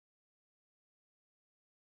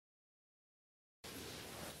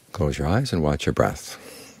Close your eyes and watch your breath.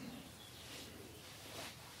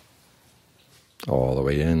 All the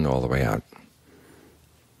way in, all the way out.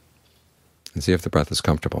 And see if the breath is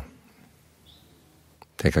comfortable.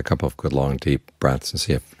 Take a couple of good long deep breaths and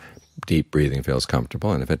see if deep breathing feels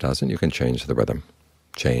comfortable, and if it doesn't, you can change the rhythm,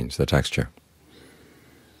 change the texture.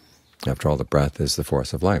 After all, the breath is the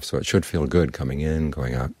force of life, so it should feel good coming in,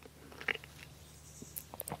 going out.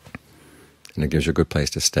 And it gives you a good place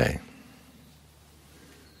to stay.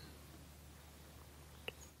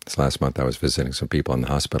 This last month I was visiting some people in the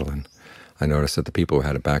hospital, and I noticed that the people who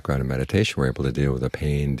had a background in meditation were able to deal with the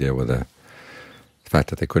pain, deal with the fact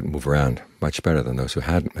that they couldn't move around much better than those who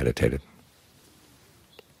hadn't meditated.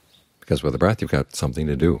 Because with the breath you've got something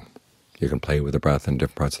to do. You can play with the breath in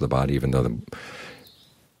different parts of the body, even though the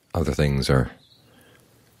other things are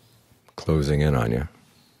closing in on you.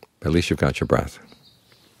 But at least you've got your breath.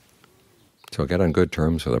 So get on good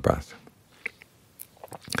terms with the breath.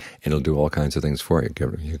 It'll do all kinds of things for you,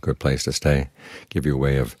 give you a good place to stay, give you a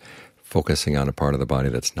way of focusing on a part of the body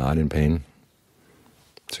that's not in pain,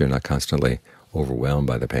 so you're not constantly overwhelmed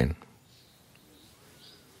by the pain.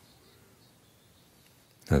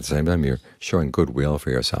 At the same time, you're showing goodwill for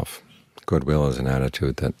yourself. Goodwill is an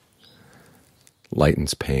attitude that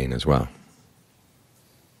lightens pain as well.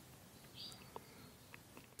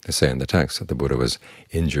 They say in the text that the Buddha was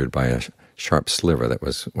injured by a sharp sliver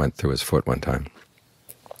that went through his foot one time.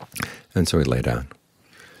 And so he lay down.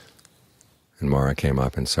 And Mara came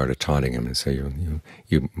up and started taunting him and said,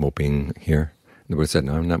 you moping here? And the Buddha said,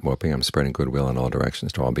 no, I'm not moping. I'm spreading goodwill in all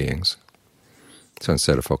directions to all beings. So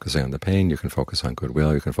instead of focusing on the pain, you can focus on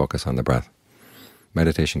goodwill, you can focus on the breath.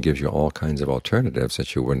 Meditation gives you all kinds of alternatives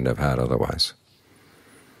that you wouldn't have had otherwise.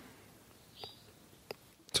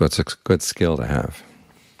 So it's a good skill to have.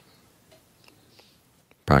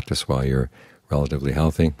 Practice while you're relatively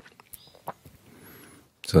healthy.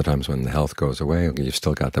 So the times when the health goes away, you've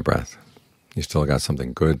still got the breath. You've still got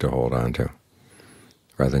something good to hold on to,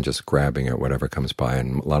 rather than just grabbing at whatever comes by.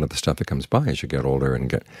 And a lot of the stuff that comes by as you get older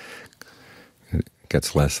and it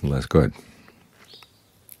gets less and less good,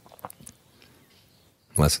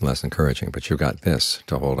 less and less encouraging. But you've got this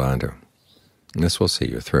to hold on to, and this will see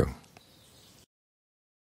you through.